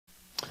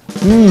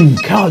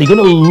Karl, you're going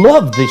to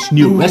love this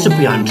new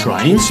recipe I'm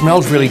trying.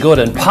 Smells really good.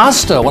 And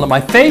pasta, one of my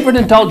favorite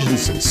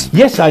indulgences.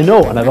 Yes, I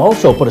know, and I've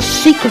also put a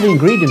secret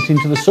ingredient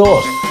into the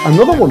sauce.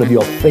 Another one of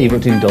your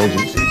favorite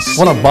indulgences.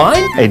 One of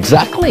mine?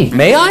 Exactly.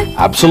 May I?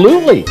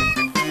 Absolutely.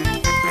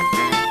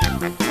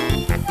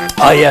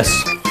 Ah,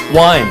 yes,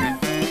 wine.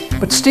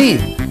 But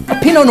Steve, a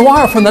Pinot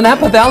Noir from the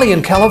Napa Valley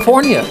in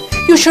California.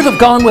 You should have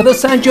gone with a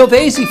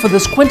Sangiovese for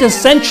this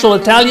quintessential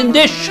Italian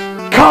dish.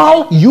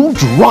 Karl, you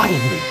drive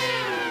me.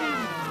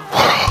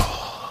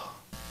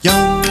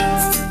 Yum,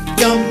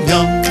 yum,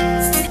 yum,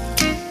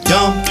 yum,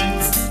 yum,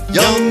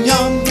 yum,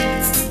 yum,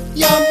 yum,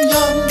 yum,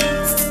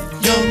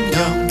 yum,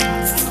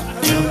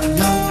 yum,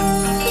 yum.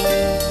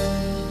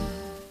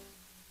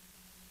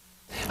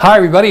 Hi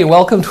everybody and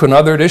welcome to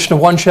another edition of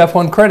One Chef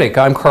One Critic.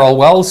 I'm Karl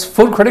Wells,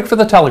 food critic for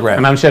The Telegram.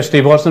 And I'm Chef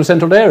Steve Watson of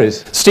Central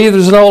Dairies. Steve,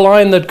 there's an old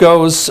line that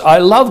goes, I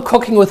love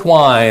cooking with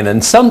wine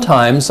and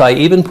sometimes I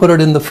even put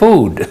it in the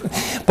food.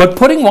 But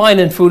putting wine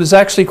in food is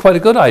actually quite a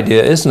good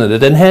idea, isn't it?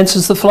 It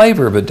enhances the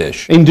flavor of a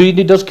dish. Indeed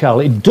it does, Karl.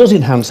 It does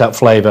enhance that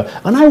flavour.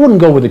 And I wouldn't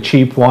go with a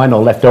cheap wine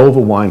or leftover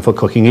wine for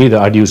cooking either.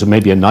 I'd use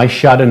maybe a nice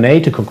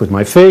Chardonnay to cook with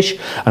my fish,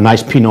 a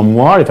nice Pinot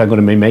Noir if I'm going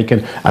to be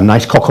making a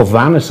nice coq au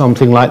vin or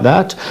something like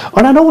that.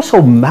 And I'd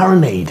also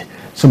marinate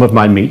some of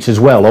my meats as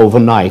well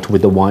overnight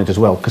with the wine as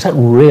well, because that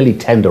really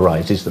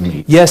tenderizes the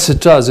meat. Yes, it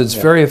does. It's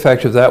very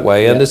effective that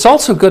way. And it's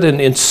also good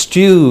in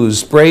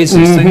stews,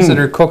 braises, things that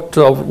are cooked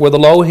with a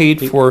low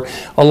heat for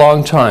a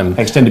long time.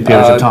 Extended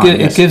periods of time,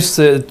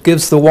 It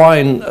gives the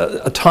wine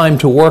a time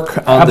to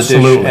work on the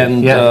dish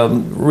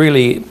and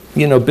really,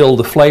 build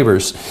the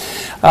flavors.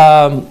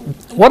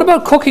 What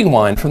about cooking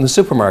wine from the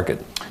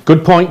supermarket?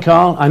 Good point,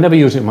 Karl. I never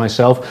use it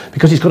myself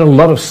because it's got a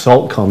lot of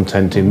salt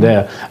content in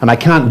there and I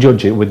can't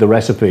judge it with the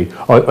recipe.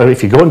 Or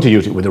if you're going to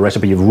use it with the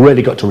recipe, you've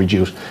really got to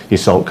reduce your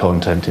salt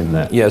content in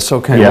there. Yes,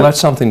 okay. Well, that's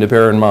something to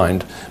bear in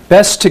mind.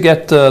 Best to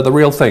get the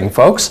real thing,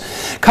 folks.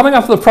 Coming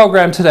up on the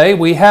program today,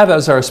 we have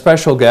as our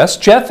special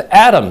guest, Geoff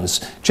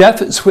Adams.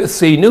 Geoff is with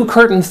the New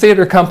Curtain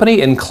Theatre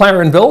Company in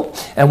Clarenville.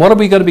 And what are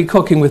we going to be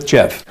cooking with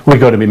Geoff? We're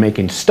going to be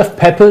making stuffed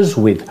peppers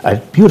with a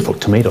beautiful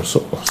tomato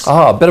sauce.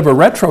 Ah, a bit of a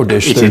retro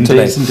dish there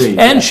today. Indeed.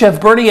 And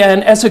Chef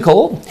Ann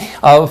Ezekiel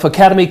of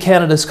Academy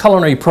Canada's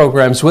Culinary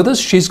programs with us.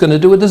 She's going to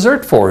do a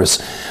dessert for us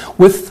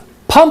with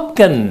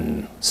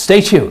pumpkin.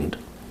 Stay tuned.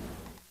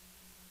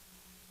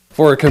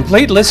 For a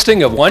complete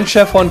listing of One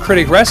Chef One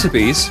Critic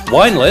recipes,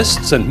 wine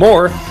lists, and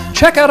more,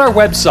 check out our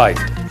website.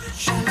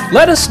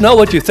 Let us know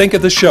what you think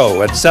of the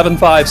show at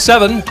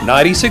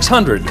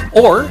 757-9600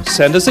 or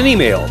send us an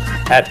email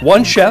at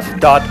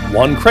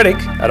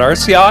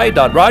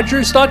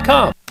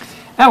onechef.onecritic@rci.rogers.com.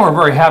 And we're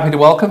very happy to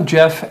welcome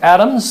Geoff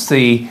Adams,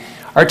 the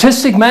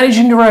Artistic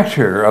Managing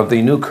Director of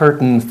the New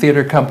Curtain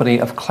Theatre Company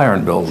of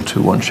Clarenville,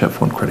 to One Chef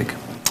One Critic.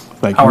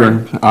 Thank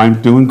you. I'm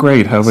doing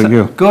great. How about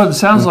you? Good.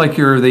 Sounds like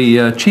you're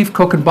the chief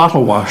cook and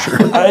bottle washer.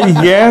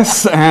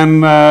 Yes,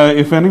 and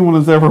if anyone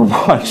has ever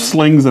watched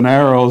Slings and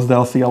Arrows,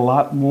 they'll see a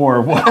lot more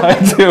of what I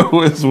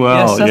do as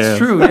well. Yes, that's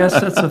true. Yes,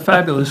 that's a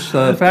fabulous,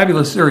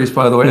 fabulous series,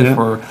 by the way,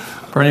 for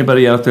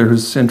anybody out there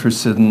who's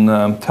interested in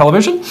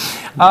television.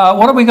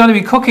 What are we going to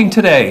be cooking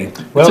today?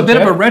 Well, it's a bit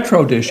of a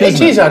retro dish,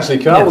 isn't it? It is actually,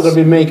 Karl. Yes. We're going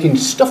to be making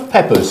stuffed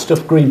peppers,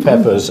 stuffed green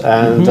peppers,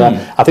 and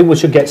I think we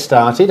should get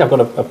started. I've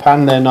got a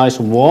pan there nice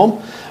and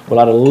warm. We'll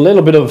add a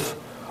little bit of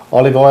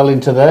olive oil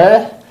into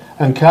there.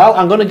 And Karl,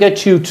 I'm going to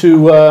get you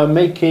to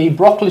make a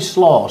broccoli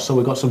slaw. So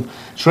we've got some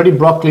shredded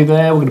broccoli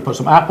there. We're going to put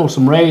some apples,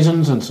 some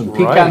raisins, and some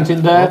piquant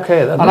in there.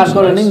 Okay, and I've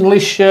got an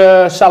English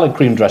salad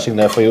cream dressing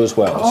there for you as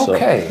well.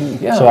 Okay,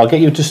 so I'll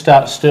get you to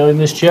start stirring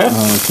this, Geoff.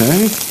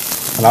 Okay.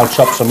 And I'll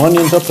chop some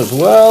onions up as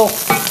well.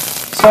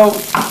 So,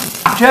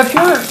 Geoff,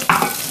 you're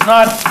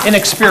not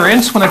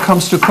inexperienced when it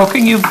comes to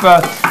cooking. You've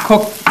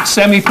cooked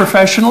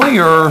semi-professionally,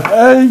 or?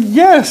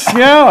 Yes,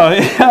 I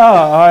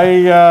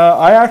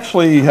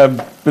actually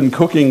have been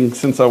cooking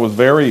since I was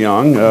very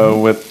young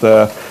with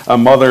a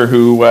mother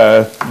who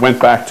went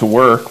back to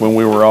work when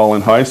we were all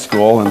in high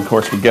school, and of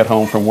course we'd get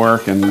home from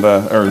work and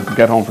or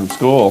get home from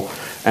school,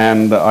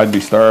 and I'd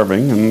be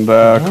starving, and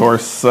of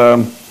course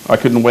I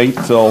couldn't wait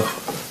till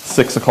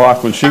 6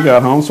 o'clock when she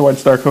got home, so I'd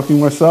start cooking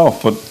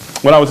myself. But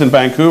when I was in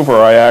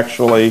Vancouver, I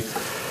actually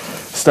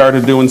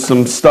started doing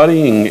some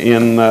studying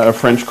in a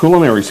French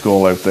culinary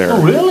school out there.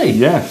 Oh, really?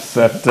 Yes,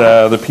 at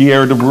the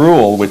Pierre de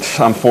Breuil, which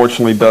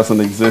unfortunately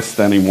doesn't exist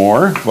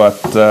anymore,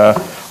 but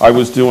I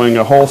was doing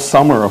a whole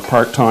summer of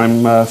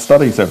part-time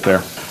studies out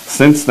there.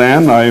 Since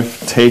then, I've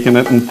taken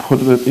it and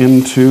put it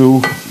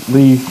into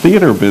the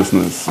theater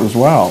business as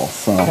well.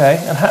 So. Okay,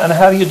 and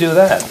how do you do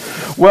that?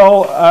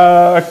 Well,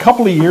 a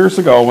couple of years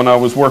ago when I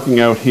was working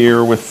out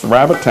here with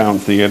Rabbittown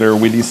Theatre,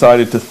 we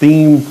decided to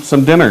theme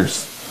some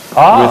dinners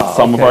with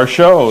some of our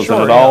shows,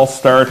 and it all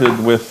started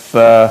with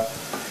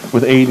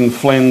Aidan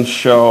Flynn's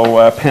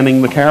show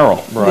Penning the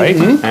Carol. Right.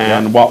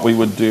 And what we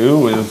would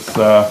do is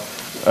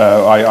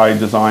I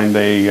designed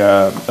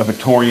a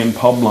Victorian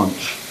pub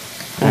lunch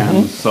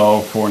And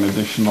so, for an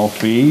additional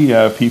fee,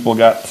 people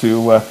got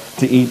to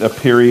eat a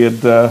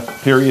period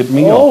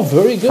meal. Oh,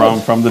 very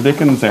good. From the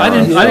Dickens era.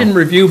 I didn't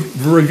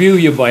review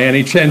you by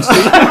any chance.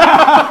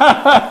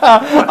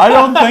 I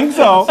don't think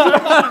so.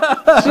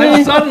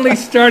 I'm suddenly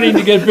starting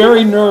to get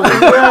very nervous.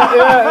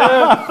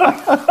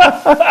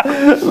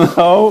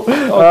 No.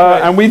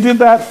 And we did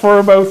that for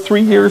about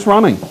 3 years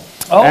running.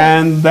 Oh.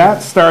 And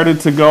that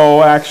started to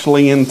go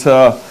actually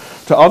into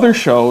other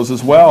shows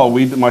as well.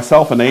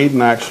 Myself and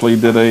Aidan actually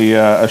did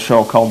a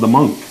show called The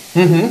Monk.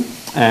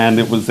 And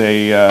it was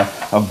a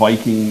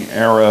Viking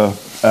era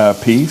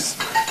piece.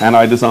 And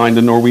I designed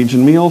a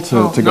Norwegian meal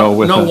to go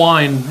with it. No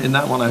wine in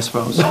that one, I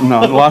suppose.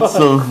 No, lots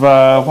of,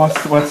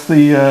 what's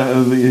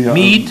the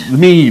mead?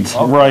 Mead,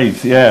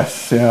 right,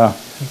 yes, yeah.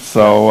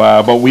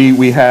 So, but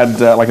we had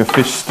like a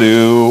fish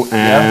stew,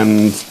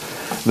 and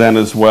then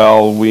as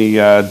well we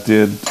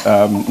did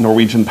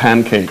Norwegian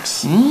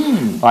pancakes.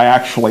 I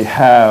actually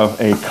have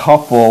a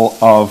couple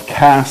of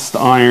cast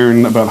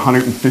iron, about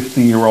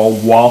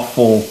 150-year-old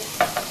waffle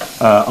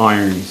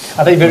irons.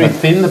 Are they very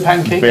thin, the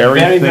pancake? Very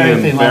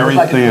thin, very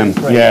like thin.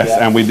 Yes,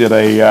 and we did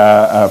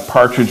a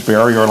partridge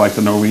berry, or like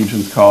the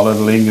Norwegians call it, a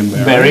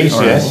lingonberry. Berries,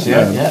 yes,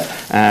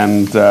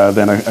 And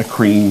then a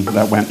cream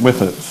that went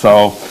with it.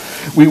 So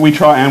we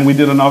try, and we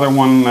did another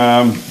one.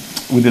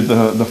 We did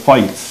the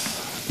fights,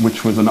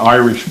 which was an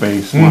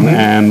Irish-based one,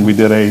 and we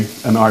did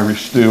an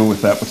Irish stew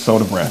with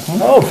soda bread.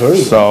 Oh, very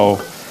good.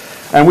 So,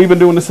 and we've been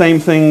doing the same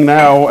thing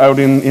now out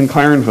in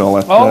Clarenville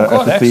at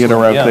the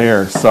theatre out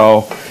there.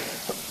 So.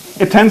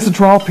 It tends to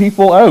draw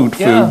people out,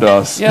 food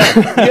does. Yeah,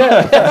 sure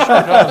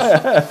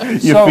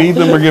does. You feed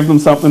them or give them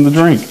something to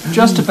drink.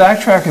 Just to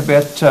backtrack a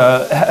bit,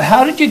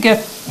 how did you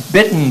get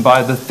bitten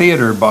by the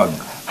theatre bug?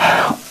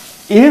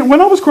 When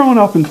I was growing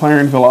up in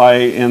Clarenville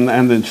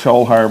and in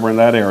Shoal Harbour in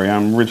that area,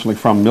 I'm originally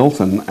from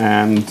Milton,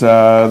 and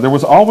there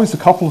was always a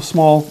couple of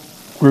small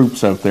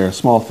groups out there,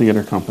 small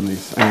theatre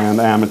companies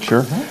and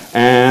amateur,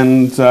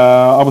 and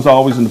I was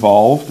always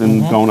involved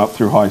in going up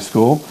through high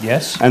school.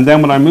 Yes. And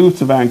then when I moved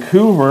to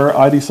Vancouver,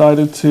 I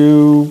decided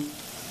to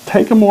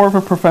take a more of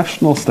a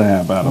professional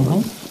stab out of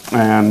it.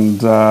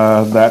 And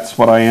that's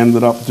what I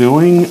ended up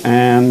doing,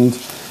 and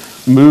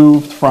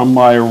moved from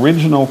my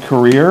original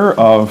career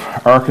of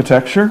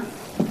architecture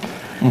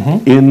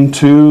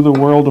into the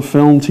world of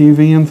film,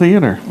 TV, and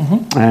theatre,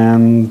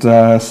 and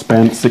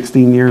spent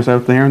 16 years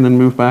out there, and then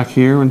moved back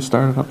here and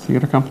started up a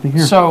theatre company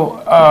here.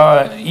 So,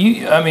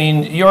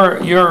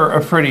 you're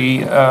a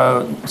pretty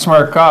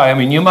smart guy. I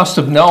mean, you must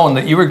have known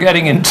that you were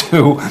getting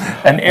into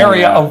an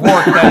area of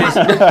work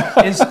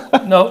that is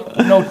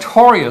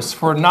notorious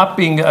for not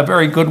being a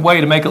very good way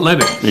to make a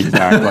living.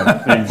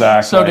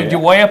 Exactly. So, did you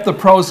weigh up the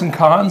pros and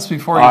cons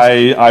before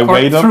you I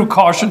weighed threw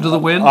caution to the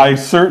wind? I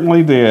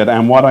certainly did,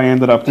 and what I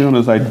ended up doing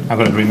is I'm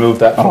going to remove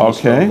that from the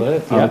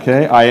stove there.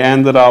 Okay. I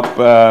ended up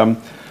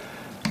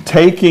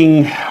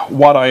taking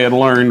what I had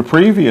learned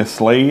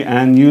previously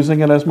and using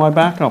it as my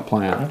backup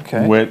plan,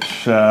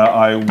 which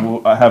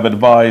I have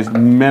advised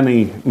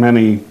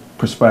many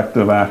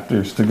prospective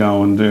actors to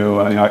go and do.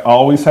 I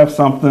always have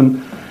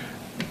something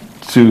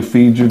to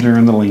feed you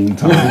during the lean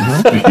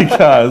times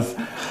because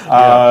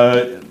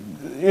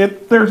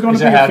there's going to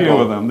be a few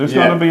of them. There's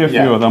going to be a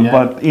few of them,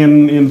 but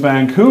in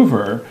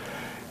Vancouver,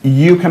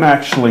 you can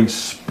actually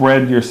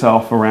spread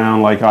yourself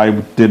around. Like I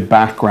did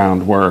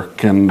background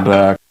work and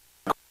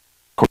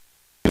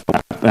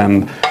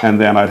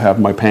then I'd have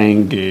my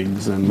paying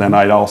gigs, and then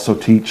I'd also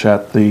teach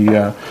at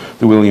the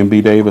William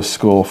B. Davis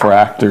School for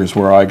Actors,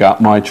 where I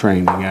got my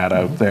training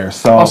out there.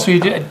 So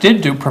you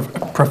did do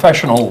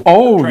professional.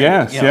 Oh training.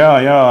 yes,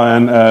 yeah,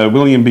 and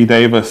William B.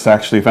 Davis,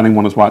 actually, if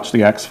anyone has watched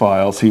the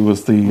X-Files, he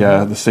was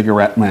the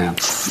cigarette man.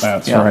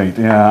 That's right,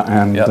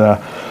 and.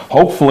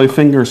 Hopefully,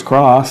 fingers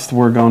crossed,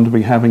 we're going to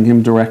be having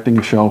him directing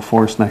a show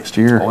for us next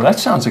year. Oh, that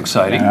sounds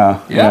exciting.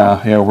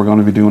 Yeah. We're going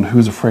to be doing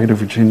Who's Afraid of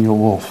Virginia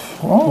Woolf.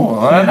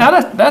 Oh,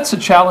 that's a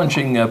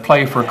challenging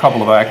play for a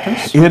couple of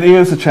actors. It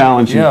is a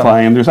challenging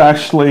play, and there's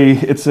actually,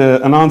 it's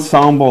an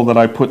ensemble that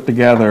I put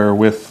together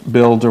with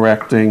Bill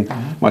directing,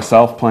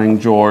 myself playing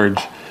George,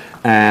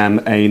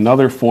 and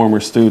another former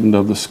student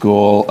of the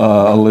school,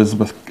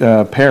 Elizabeth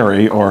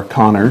Perry, or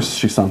Connors,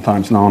 she's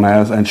sometimes known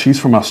as, and she's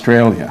from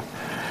Australia.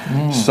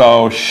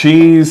 So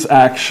she's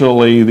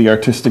actually the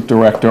artistic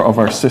director of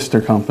our sister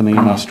company in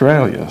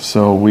Australia.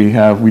 So we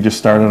just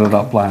started it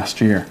up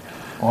last year.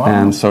 Wow.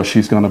 And so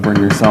she's going to bring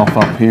herself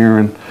up here,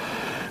 and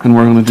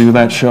we're going to do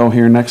that show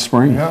here next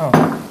spring. Yeah.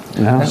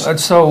 And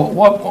so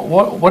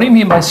what do you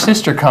mean by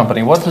sister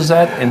company? What does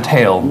that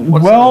entail?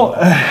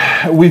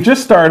 We've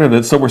just started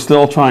it, so we're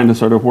still trying to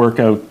sort of work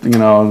out,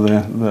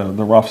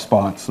 the rough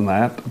spots and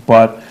that.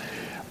 But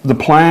the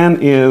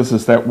plan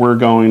is that we're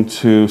going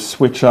to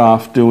switch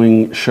off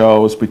doing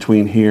shows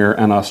between here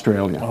and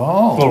Australia.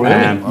 Oh, really?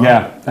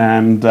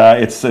 And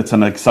it's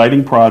an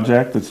exciting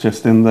project. It's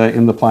just in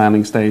the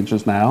planning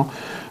stages now.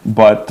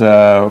 But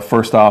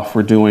first off,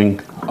 we're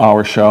doing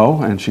our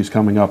show, and she's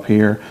coming up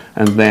here,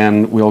 and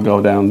then we'll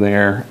go down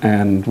there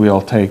and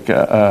we'll take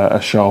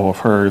a show of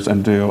hers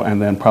and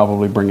then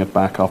probably bring it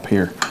back up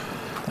here.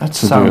 That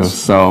to do. sounds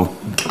So,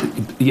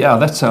 yeah,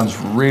 that sounds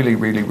really,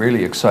 really,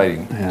 really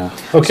exciting. yeah.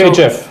 Okay, So-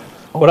 Geoff.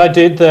 What I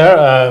did there,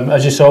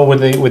 as you saw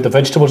with the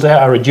vegetables there,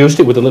 I reduced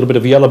it with a little bit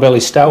of yellow belly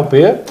stout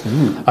beer,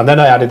 and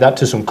then I added that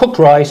to some cooked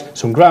rice,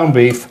 some ground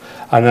beef,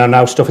 and I'm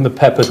now stuffing the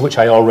peppers, which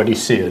I already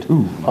seared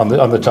on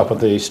the top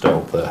of the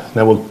stove there.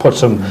 Then we'll put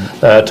some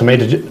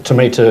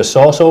tomato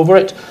sauce over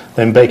it,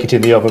 then bake it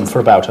in the oven for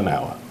about an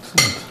hour.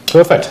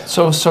 Perfect.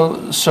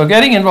 So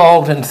getting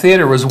involved in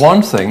theater was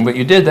one thing, but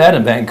you did that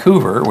in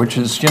Vancouver, which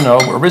is,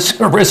 a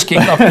risky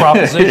enough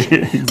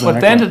proposition. Exactly. But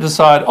then to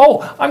decide,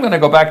 I'm going to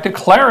go back to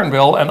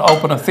Clarenville and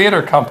open a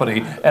theater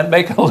company and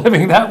make a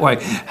living that way.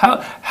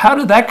 How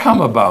did that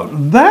come about?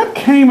 That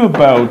came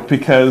about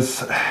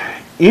because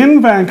in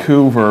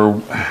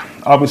Vancouver,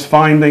 I was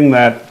finding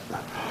that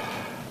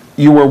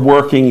you were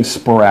working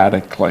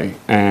sporadically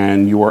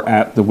and you were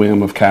at the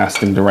whim of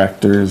casting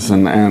directors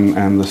and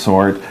the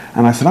sort.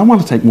 And I said, I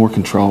want to take more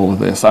control of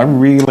this. I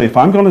really, if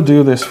I'm going to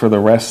do this for the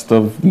rest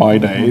of my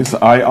days,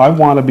 I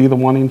want to be the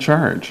one in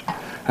charge.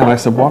 And I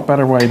said, what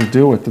better way to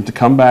do it than to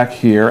come back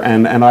here?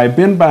 And I'd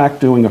been back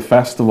doing a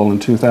festival in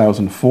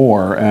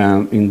 2004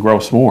 in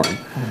Gross Mourne.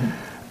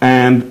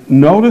 And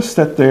noticed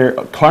that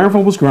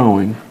Clarenville was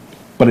growing,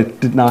 but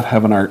it did not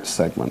have an arts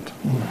segment.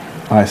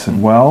 I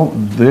said, well,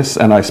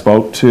 and I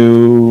spoke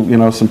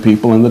to, some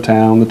people in the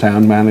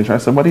town manager. I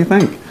said, what do you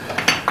think?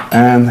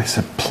 And they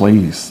said,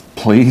 please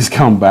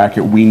come back.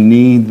 We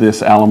need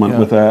this element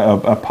with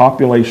a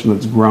population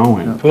that's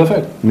growing. Yeah,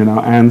 perfect.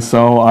 And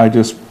so I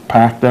just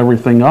packed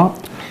everything up,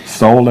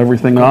 sold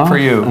everything off, for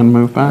you. and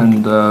moved back.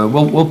 And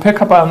we'll pick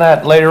up on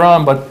that later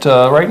on, but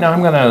right now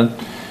I'm going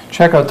to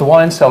check out the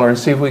wine cellar and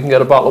see if we can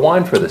get a bottle of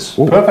wine for this.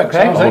 Ooh, Perfect.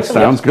 Okay.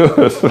 Sounds good.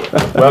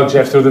 Well,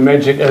 Geoff, through the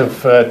magic of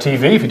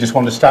TV, if you just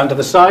want to stand to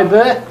the side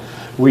there,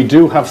 we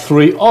do have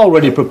 3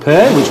 already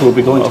prepared, which we'll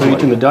be going to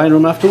eat in the dining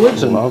room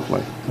afterwards. And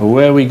Lovely.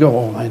 away we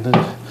go.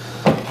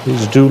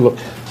 These do look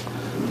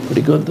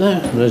pretty good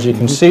there. And as you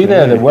can see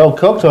there, they're well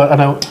cooked.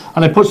 And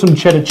I put some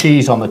cheddar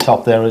cheese on the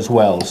top there as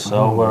well.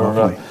 So we're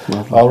lovely.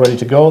 all ready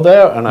to go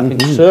there. And I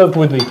think served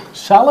with the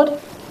salad,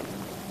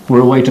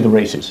 we're away to the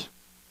races.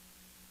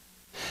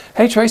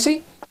 Hey,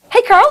 Tracy.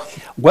 Hey, Karl.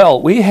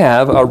 Well, we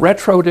have a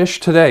retro dish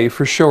today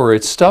for sure.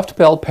 It's stuffed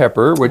bell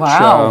pepper, which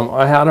Wow.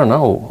 I don't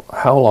know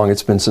how long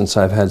it's been since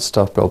I've had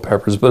stuffed bell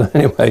peppers, but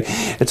anyway,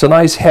 it's a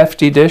nice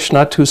hefty dish,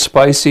 not too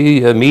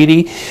spicy,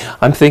 meaty.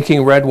 I'm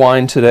thinking red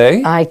wine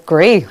today. I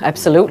agree,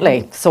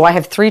 absolutely. So I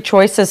have 3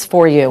 choices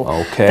for you.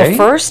 Okay. The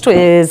first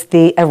is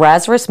the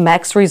Erasmus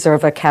Max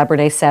Reserva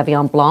Cabernet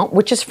Sauvignon Blanc,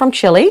 which is from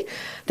Chile.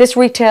 This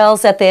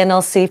retails at the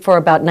NLC for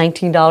about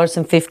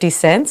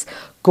 $19.50.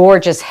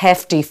 Gorgeous,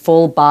 hefty,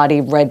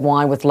 full-bodied red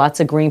wine with lots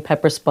of green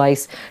pepper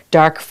spice,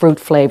 dark fruit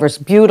flavors.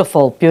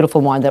 Beautiful,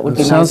 beautiful wine that would be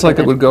nice. Sounds like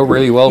it would go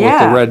really well with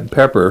Yeah. the red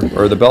pepper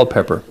or the bell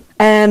pepper.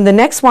 And the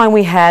next wine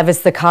we have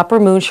is the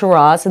Copper Moon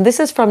Shiraz, and this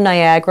is from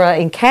Niagara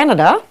in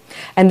Canada.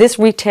 And this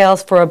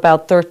retails for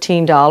about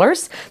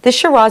 $13. This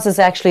Shiraz is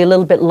actually a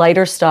little bit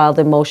lighter style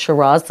than most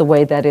Shiraz, the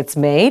way that it's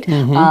made.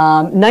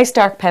 Nice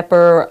dark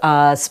pepper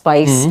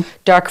spice,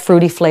 dark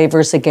fruity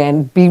flavors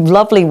again. Be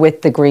lovely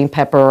with the green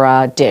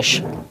pepper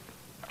dish.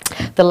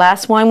 The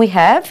last wine we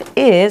have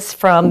is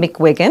from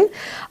McWigan.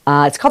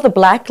 It's called the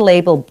Black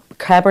Label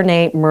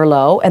Cabernet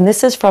Merlot, and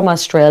this is from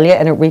Australia,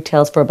 and it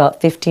retails for about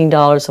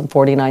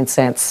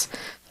 $15.49.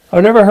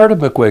 I've never heard of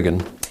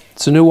McWigan.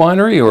 It's a new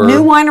winery, or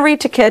New winery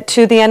to get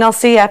to the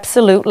NLC,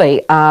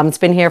 absolutely. It's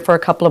been here for a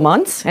couple of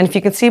months, and if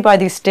you can see by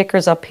these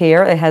stickers up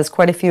here, it has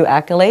quite a few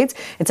accolades.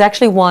 It's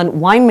actually won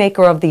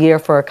Winemaker of the Year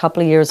for a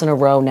couple of years in a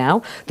row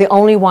now. The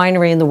only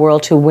winery in the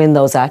world to win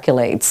those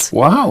accolades.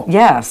 Wow.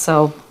 Yeah,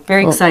 so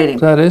very exciting.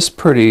 That is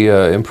pretty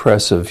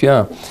impressive,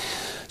 yeah.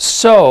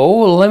 So,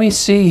 let me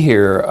see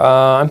here.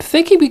 I'm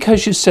thinking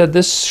because you said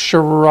this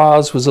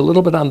Shiraz was a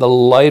little bit on the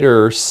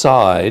lighter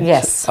side.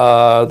 Yes.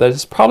 That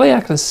it's probably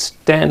not going to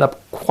stand up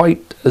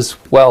quite as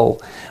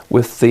well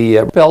with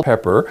the bell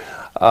pepper.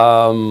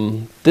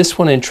 This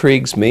one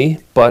intrigues me,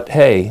 but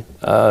hey,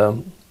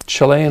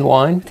 Chilean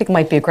wine. I think it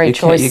might be a great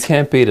choice. You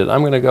can't beat it.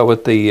 I'm going to go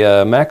with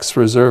the Max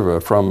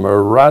Reserva from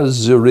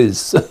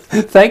Razuriz.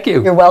 Thank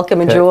you. You're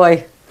welcome. Okay.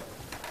 Enjoy.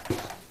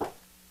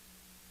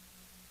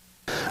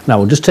 Now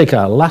we'll just take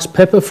our last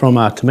pepper from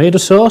our tomato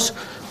sauce,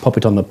 pop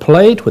it on the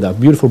plate with our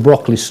beautiful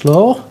broccoli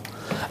slaw,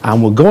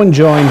 and we'll go and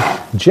join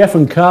Geoff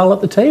and Karl at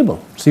the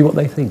table, see what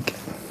they think.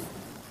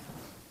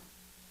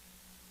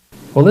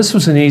 Well, this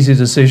was an easy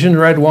decision.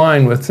 Red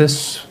wine with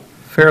this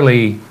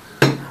fairly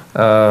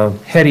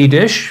heady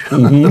dish.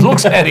 It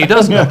looks heady,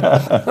 doesn't it?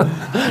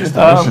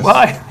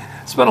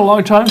 It's been a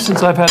long time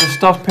since I've had a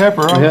stuffed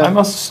pepper. I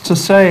must to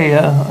say,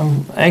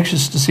 I'm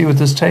anxious to see what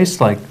this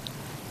tastes like.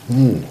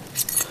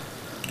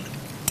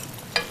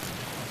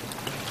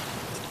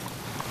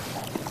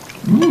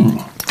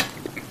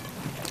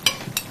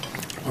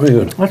 Very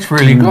good. That's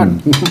really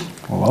good.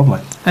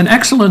 Lovely. An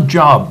excellent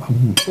job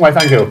Why,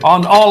 thank you.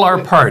 on all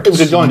our parts. It was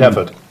a joint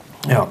effort.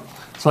 Yeah.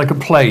 It's like a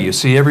play, you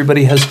see.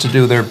 Everybody has to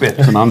do their bit.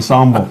 It's an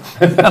ensemble.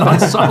 An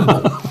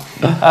ensemble.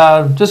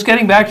 Just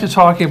getting back to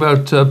talking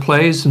about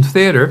plays and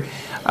theatre,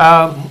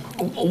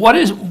 What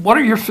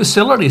are your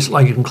facilities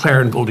like in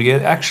Clarenville? Do you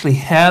actually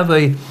have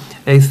a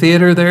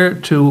theater there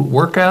to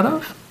work out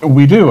of?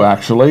 We do,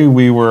 actually.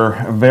 We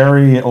were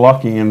very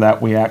lucky in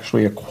that we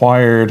actually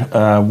acquired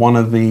one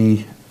of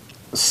the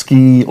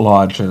ski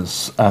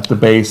lodges at the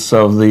base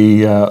of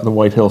the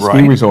White Hill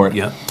Ski Resort.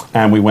 Yeah.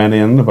 And we went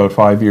in about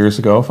 5,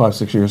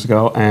 6 years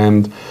ago,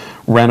 and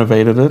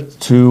renovated it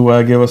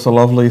to give us a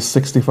lovely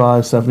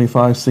 65,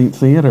 75 seat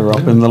theater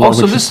up in the which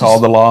is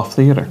called the Loft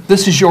Theater.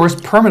 This is yours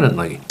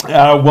permanently?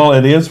 Well,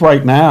 it is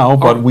right now,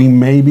 but we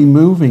may be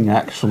moving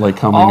actually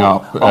coming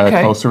up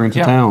closer into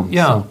town.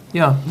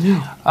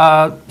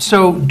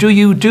 So do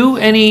you do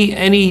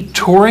any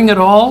touring at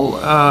all?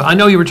 I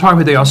know you were talking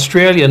about the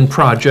Australian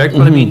project,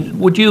 but I mean,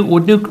 would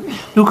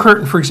New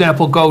Curtain, for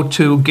example, go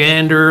to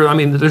Gander? I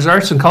mean, there's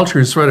arts and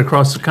cultures right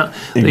across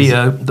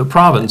the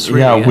province.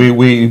 Really, yeah,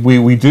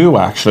 we do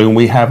actually, and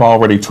we have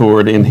already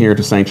toured in here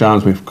to St.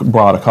 John's. We've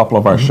brought a couple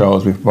of our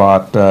shows. We've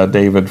brought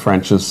David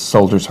French's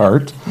Soldier's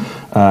Heart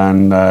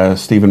and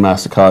Stephen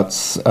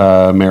Massicot's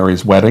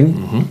Mary's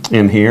Wedding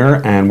in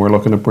here, and we're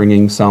looking at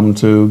bringing some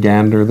to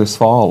Gander this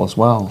fall as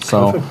well.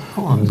 So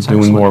doing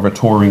excellent. More of a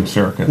touring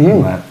circuit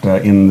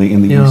in the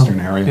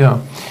eastern area.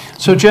 Yeah.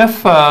 So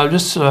Geoff,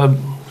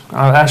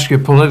 I'll ask you a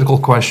political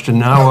question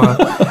now.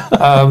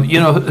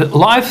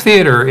 Live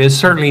theatre is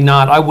certainly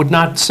not, I would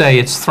not say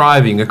it's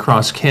thriving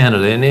across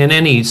Canada and in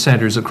any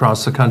centres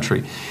across the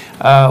country.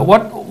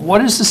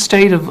 What is the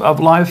state of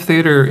live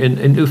theatre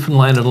in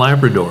Newfoundland and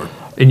Labrador,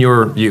 in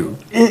your view?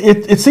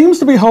 It seems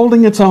to be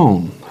holding its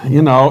own.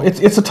 You know,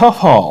 it's a tough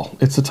haul.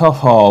 It's a tough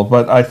haul,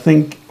 but I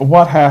think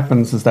what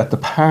happens is that the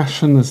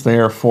passion is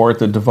there for it,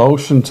 the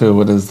devotion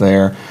to it is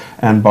there,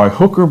 and by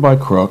hook or by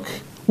crook,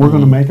 we're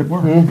going to make it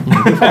work.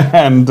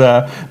 And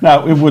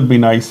now it would be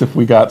nice if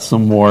we got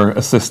some more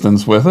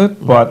assistance with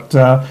it, but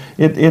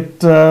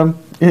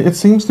it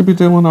seems to be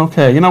doing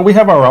okay. You know, we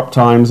have our up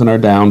times and our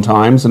down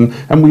times,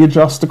 and we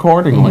adjust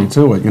accordingly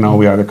to it. You know,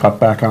 we either cut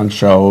back on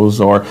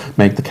shows or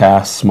make the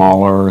cast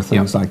smaller or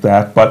things like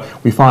that,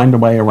 but we find a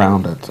way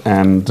around it.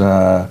 And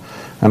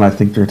I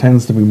think there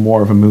tends to be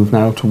more of a move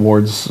now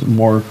towards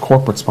more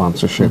corporate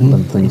sponsorship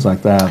and things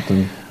like that.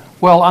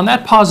 Well, on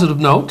that positive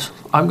note,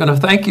 I'm going to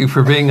thank you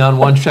for being on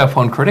One Chef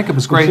One Critic. It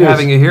was great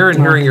having you here and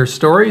hearing your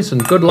stories,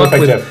 and good luck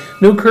with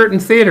New Curtain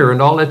Theatre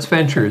and all its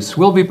ventures.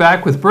 We'll be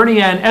back with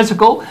Ann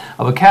Ezekiel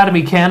of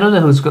Academy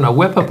Canada, who's going to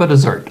whip up a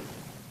dessert.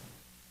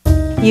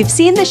 You've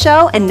seen the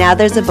show, and now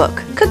there's a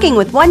book. Cooking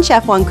with One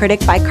Chef One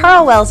Critic by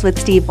Karl Wells with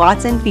Steve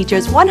Watson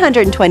features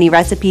 120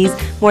 recipes,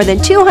 more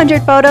than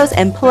 200 photos,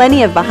 and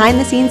plenty of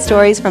behind-the-scenes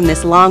stories from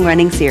this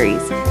long-running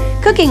series.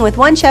 Cooking with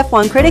One Chef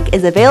One Critic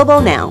is available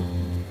now.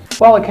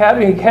 Well,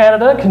 Academy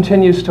Canada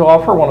continues to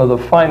offer one of the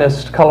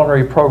finest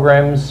culinary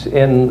programs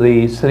in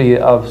the city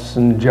of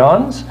St.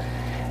 John's.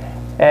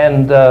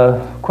 And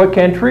quick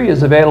entry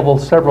is available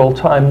several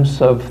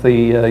times of the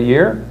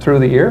year, through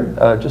the year.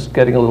 Just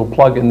getting a little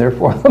plug in there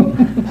for them.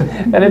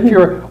 And if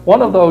you're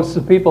one of those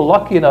people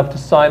lucky enough to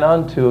sign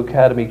on to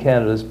Academy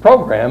Canada's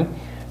program,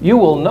 you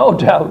will no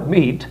doubt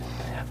meet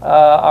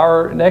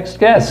our next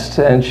guest,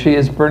 and she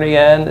is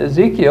Ann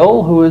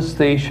Ezekiel, who is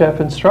the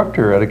chef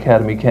instructor at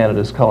Academy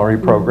Canada's culinary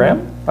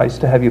program. Nice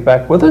to have you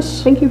back with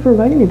us. Thank you for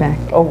inviting me back.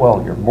 Oh,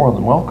 well, you're more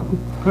than welcome.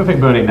 Perfect,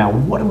 Bernie. Now,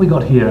 what have we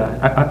got here?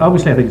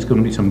 Obviously, I think it's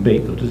going to be some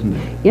baked goods, isn't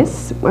it?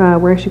 Yes,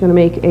 we're actually going to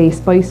make a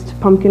spiced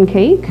pumpkin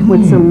cake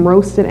with some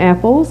roasted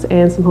apples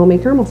and some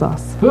homemade caramel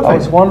sauce. Perfect. I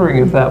was wondering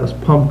if that was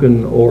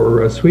pumpkin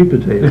or sweet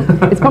potato.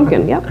 It's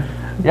pumpkin, yep.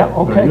 Yeah,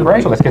 okay,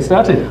 great. So let's get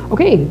started.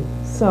 Okay,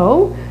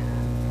 so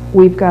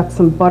we've got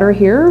some butter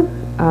here.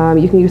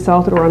 You can use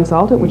salted or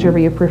unsalted, whichever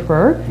you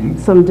prefer.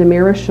 Some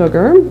Demerara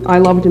sugar. I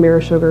love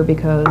Demerara sugar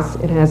because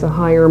it has a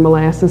higher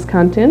molasses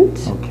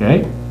content.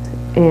 Okay.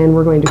 And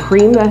we're going to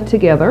cream that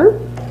together,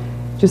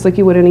 just like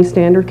you would any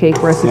standard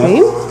cake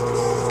recipe.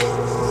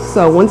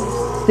 So once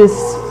this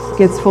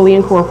gets fully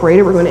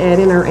incorporated, we're going to add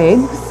in our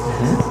eggs,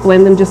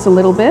 blend them just a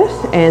little bit,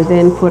 and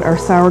then put our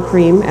sour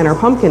cream and our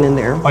pumpkin in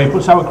there. Oh, you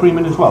put sour cream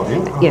in as well, do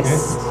you? Okay.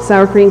 Yes.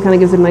 Sour cream kind of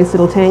gives it a nice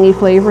little tangy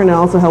flavor, and it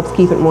also helps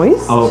keep it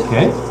moist.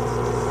 Okay.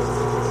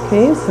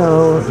 Okay,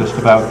 so just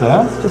about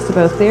there. Just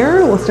about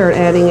there. We'll start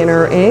adding in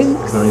our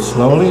eggs. Very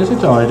slowly, is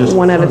it? Or just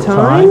one at a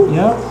time?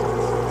 Yeah.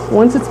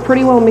 Once it's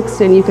pretty well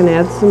mixed in, you can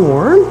add some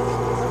more.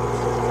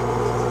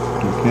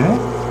 Okay.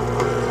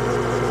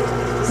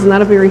 This is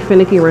not a very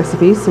finicky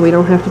recipe, so we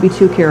don't have to be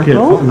too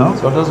careful. No.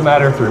 So it doesn't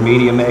matter if they're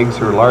medium eggs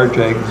or large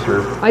eggs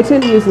or... I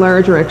tend to use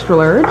large or extra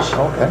large.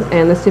 Okay.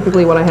 And that's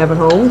typically what I have at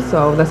home,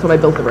 so that's what I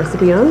built the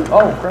recipe on.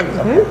 Oh, great.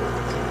 Okay.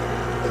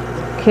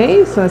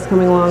 Okay, so that's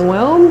coming along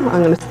well.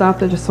 I'm going to stop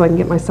there just so I can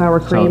get my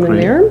sour cream in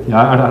there.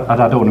 Yeah, I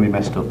don't want to be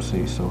messed up,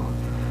 see, so...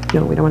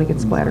 No, we don't want to get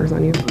splatters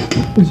on you.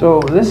 So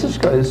this is,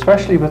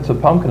 especially with the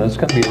pumpkin, it's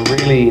going to be a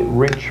really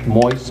rich,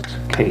 moist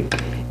cake.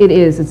 It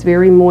is. It's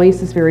very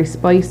moist. It's very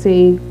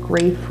spicy.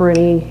 Great for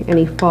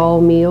any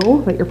fall meal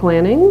that you're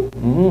planning.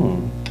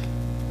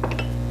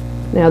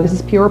 Now this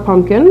is pure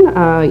pumpkin.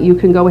 You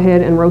can go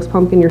ahead and roast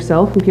pumpkin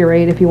yourself and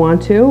puree it if you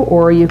want to,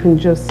 or you can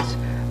just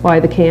buy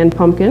the canned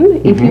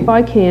pumpkin. If you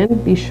buy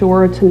canned, be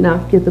sure to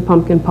not get the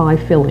pumpkin pie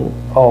filling.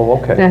 Oh,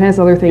 okay. That has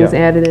other things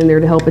added in there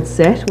to help it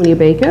set when you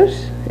bake it,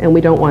 and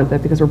we don't want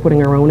that because we're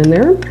putting our own in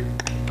there.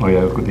 Oh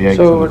yeah, with the eggs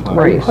So and the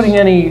are you Right. putting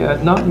any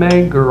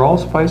nutmeg or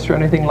allspice or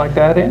anything like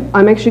that in?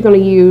 I'm actually going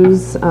to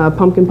use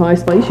pumpkin pie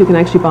spice. You can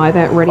actually buy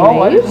that ready-made.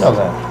 Oh, I didn't know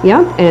that.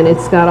 Yeah, and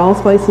it's got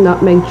allspice,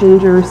 nutmeg,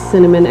 ginger,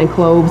 cinnamon, and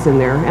cloves in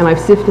there. And I've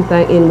sifted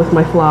that in with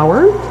my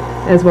flour,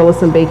 as well as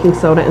some baking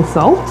soda and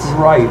salt.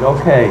 Right,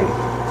 okay.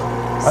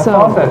 I So-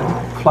 thought that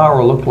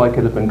flour looked like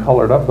it had been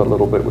colored up a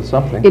little bit with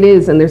something. It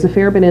is, and there's a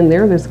fair bit in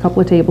there. There's a couple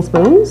of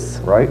tablespoons,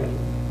 Right?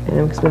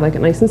 and because we like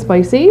it nice and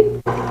spicy.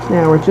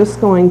 Now we're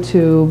just going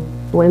to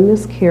blend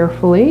this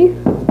carefully. You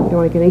don't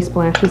want to get any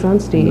splashes on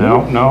Steve.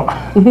 No, no.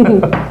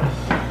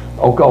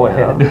 Oh, go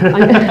ahead.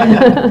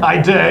 I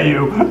dare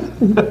you.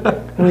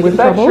 With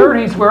that shirt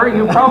he's wearing,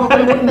 you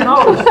probably wouldn't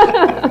notice.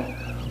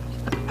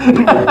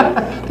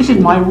 This is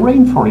my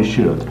rainforest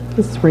shirt.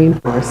 This is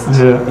rainforest.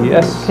 Yeah.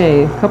 Yes.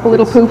 Okay, a couple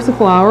little poofs of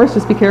flowers.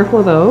 Just be careful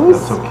of those.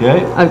 That's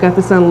okay. I've got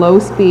this on low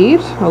speed,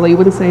 although you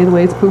wouldn't say the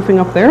way it's poofing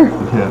up there.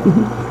 Yeah.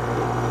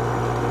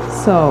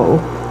 So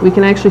we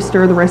can actually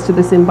stir the rest of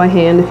this in by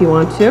hand if you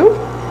want to.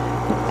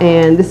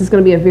 And this is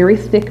going to be a very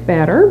thick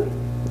batter.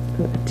 I'm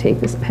going to take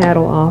this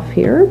paddle off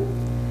here.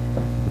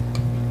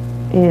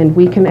 And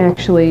we can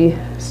actually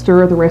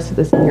stir the rest of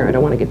this in here. I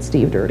don't want to get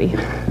Steve dirty.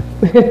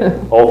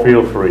 Oh,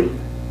 feel free.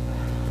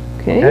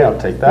 Okay, Okay, I'll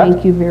take that.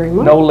 Thank you very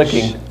much. No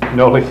licking.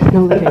 No, like,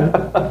 No licking.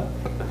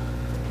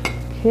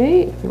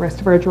 Okay, the rest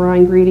of our dry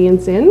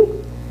ingredients in.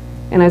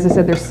 And as I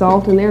said, there's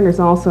salt in there, and there's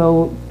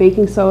also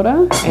baking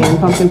soda and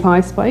pumpkin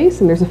pie spice,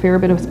 and there's a fair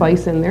bit of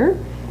spice in there.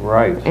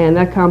 Right. And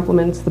that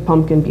complements the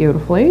pumpkin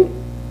beautifully.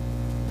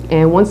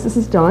 And once this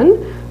is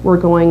done, we're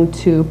going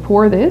to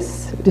pour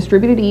this,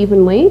 distribute it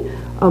evenly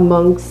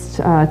amongst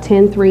 10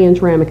 3-inch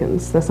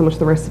ramekins. That's how much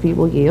the recipe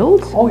will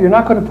yield. Oh, you're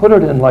not going to put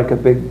it in like a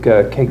big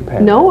cake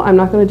pan? No, I'm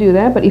not going to do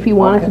that, but if you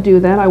wanted to do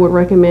that, I would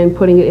recommend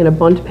putting it in a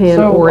bundt pan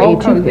or a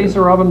tube. These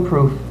are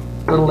oven-proof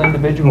little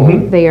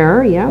individual. They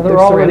are, yeah. They're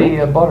already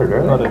buttered,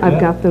 aren't they? I've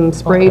got them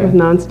sprayed with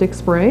non-stick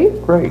spray.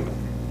 Great.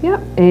 Yeah,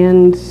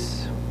 and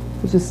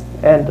we'll just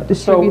And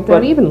distribute so,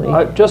 that evenly.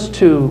 Just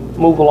to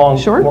move along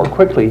Sure. more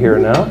quickly here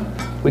now,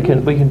 we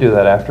can do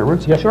that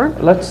afterwards. Yeah, sure.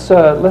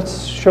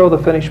 Let's show the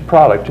finished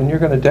product, and you're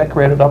going to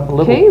decorate it up a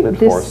little Okay, bit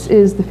for us. this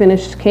is the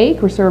finished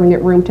cake. We're serving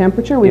at room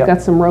temperature. We've Yep.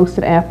 got some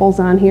roasted apples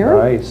on here.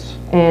 Nice.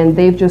 And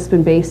they've just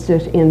been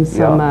basted in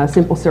some Yeah.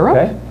 simple syrup.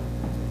 Okay.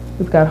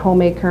 We've got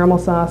homemade caramel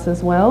sauce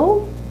as well.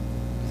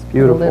 Put a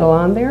Beautiful. little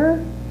on there.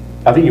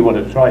 I think you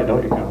wanted to try it,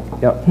 don't you, Carl?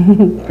 Yep.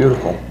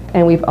 Beautiful.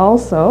 And we've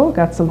also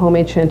got some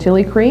homemade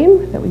chantilly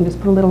cream that we can just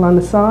put a little on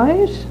the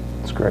side.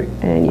 That's great.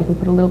 And you can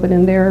put a little bit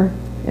in there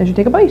as you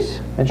take a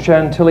bite. And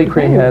chantilly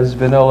cream Okay. has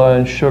vanilla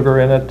and sugar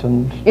in it,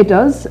 and It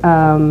does.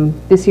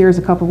 This here is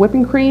a cup of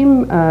whipping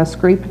cream,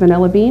 scraped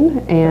vanilla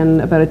bean,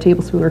 and about a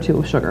tablespoon or two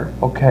of sugar.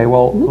 okay.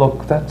 Well,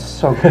 look, that's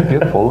so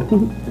beautiful,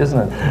 isn't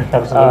it?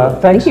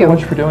 Absolutely. Thanks Thank so you.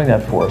 much for doing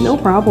that for us. No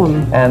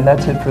problem. And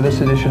that's it for this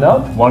edition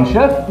of One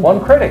chef. One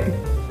Critic.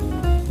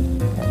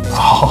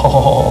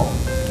 Oh.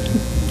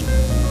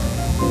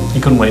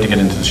 You couldn't wait to get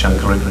into the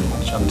chantilly cream.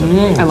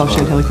 I love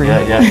chantilly cream.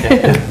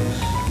 Yeah.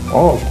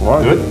 Oh, it's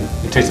right. Good.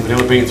 You taste the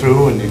vanilla bean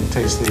through, and you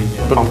taste the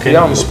pumpkin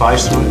yeah, and the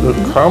spice through it.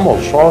 The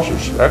caramel sauce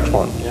is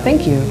excellent.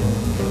 Thank you.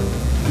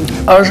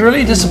 I was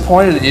really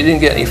disappointed that you didn't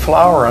get any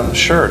flour on the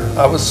shirt.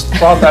 I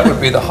thought that would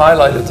be the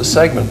highlight of the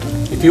segment.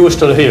 If you were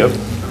still here,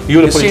 you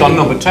would have put see, it on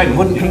number 10,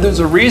 wouldn't you? And there's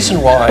a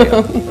reason why.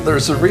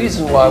 There's a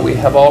reason why we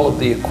have all of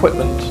the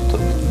equipment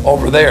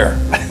over there.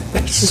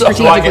 So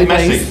So I get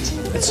messy.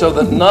 it's so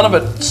that none of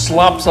it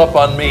slops up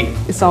on me.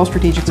 It's all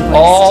strategically placed.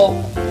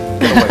 All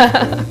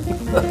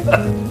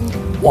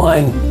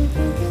wine.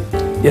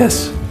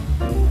 Yes.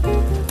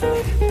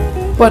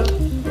 But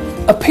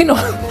a Pinot.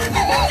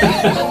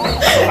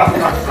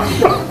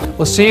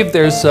 Well, Steve,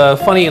 there's a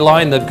funny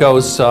line that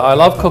goes, I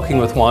love cooking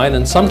with wine,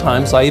 and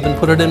sometimes I even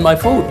put it in my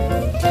food.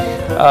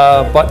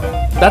 But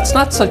that's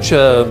not such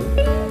a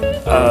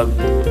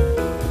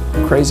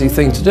crazy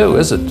thing to do,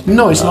 is it?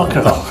 No, it's not,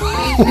 Carl.